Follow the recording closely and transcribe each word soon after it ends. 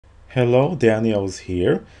Hello, Daniel's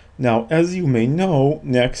here. Now, as you may know,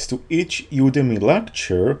 next to each Udemy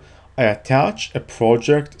lecture, I attach a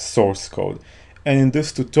project source code. And in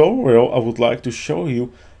this tutorial, I would like to show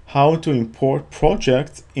you how to import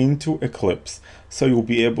projects into Eclipse. So you'll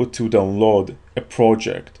be able to download a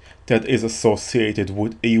project that is associated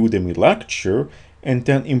with a Udemy lecture and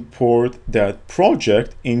then import that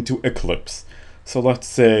project into Eclipse. So let's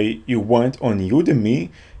say you went on Udemy,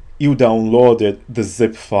 you downloaded the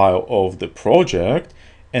zip file of the project,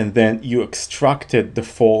 and then you extracted the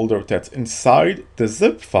folder that's inside the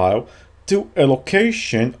zip file to a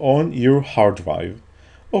location on your hard drive.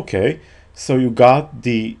 Okay, so you got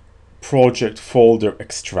the project folder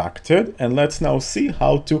extracted, and let's now see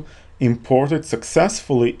how to import it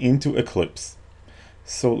successfully into Eclipse.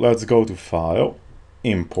 So let's go to File,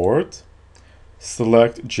 Import,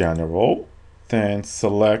 select General, then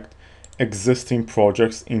select Existing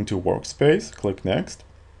projects into Workspace, click Next,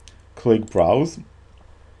 click Browse.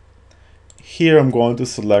 Here I'm going to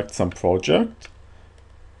select some project.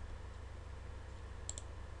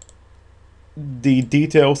 The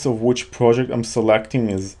details of which project I'm selecting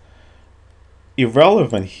is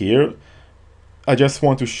irrelevant here. I just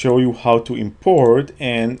want to show you how to import,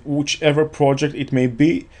 and whichever project it may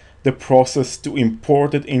be, the process to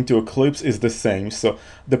import it into Eclipse is the same. So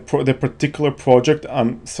the particular project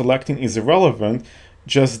I'm selecting is irrelevant,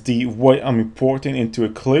 just the way I'm importing into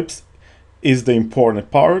Eclipse is the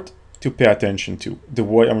important part to pay attention to, the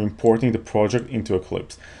way I'm importing the project into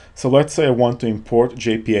Eclipse. So let's say I want to import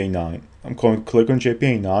JPA9. I'm going to click on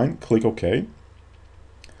JPA9, click OK.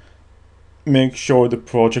 Make sure the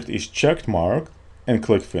project is checked marked and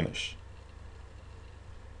click Finish.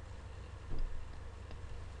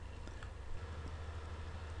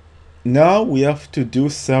 Now we have to do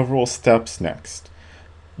several steps next.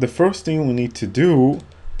 The first thing we need to do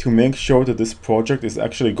to make sure that this project is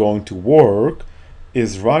actually going to work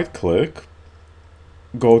is right-click,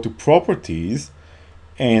 go to Properties,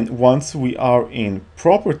 and once we are in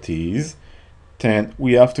Properties, then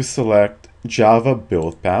we have to select Java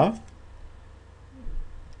Build Path.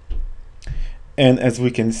 And as we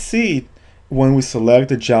can see, when we select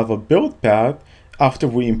the Java Build Path, after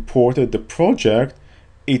we imported the project,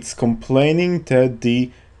 it's complaining that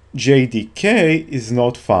the JDK is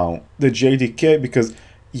not found. The JDK, because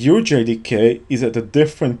your JDK is at a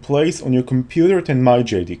different place on your computer than my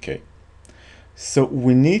JDK. So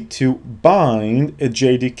we need to bind a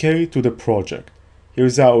JDK to the project.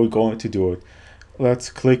 Here's how we're going to do it.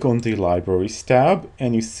 Let's click on the Libraries tab,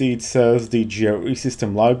 and you see it says the JRE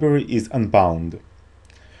system library is unbound.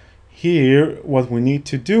 Here, what we need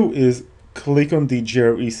to do is click on the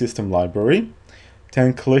JRE system library,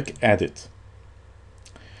 then click Edit.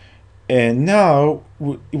 And now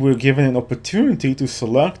we're given an opportunity to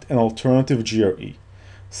select an alternative JRE.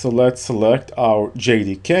 So let's select our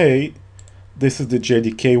JDK. This is the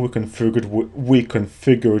JDK we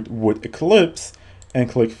configured with Eclipse, and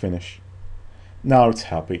click Finish. Now it's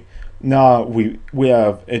happy. Now we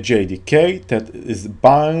have a JDK that is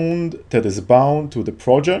bound to the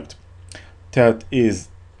project, that is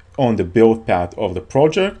on the build path of the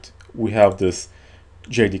project. We have this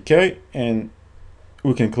JDK, and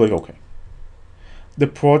we can click OK. The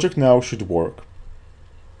project now should work.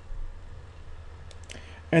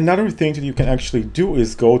 Another thing that you can actually do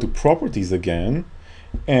is go to Properties again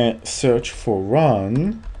and search for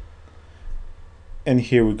Run. And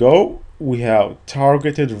here we go. We have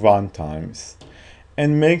targeted runtimes.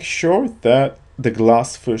 And make sure that the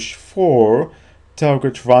Glassfish 4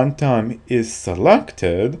 target runtime is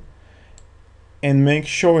selected. And make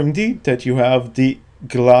sure indeed that you have the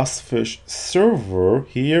Glassfish server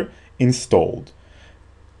here installed.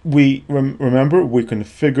 Remember, we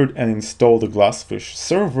configured and installed the Glassfish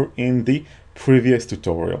server in the previous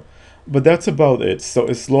tutorial. But that's about it. So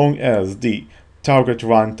as long as the target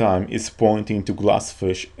runtime is pointing to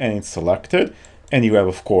Glassfish and it's selected, and you have,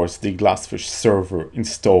 of course, the Glassfish server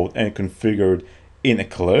installed and configured in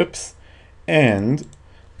Eclipse, and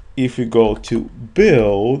if we go to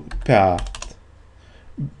Build Path,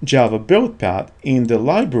 Java Build Path in the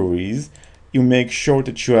libraries, you make sure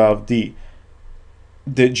that you have the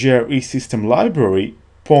JRE system library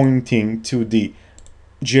pointing to the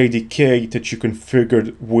JDK that you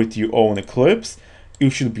configured with your own Eclipse.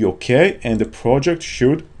 You should be okay, and the project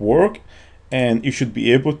should work, and you should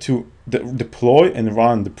be able to deploy and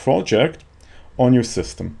run the project on your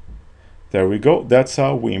system. There we go. That's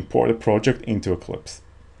how we import a project into Eclipse.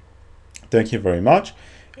 Thank you very much,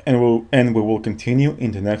 and we will continue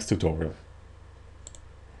in the next tutorial.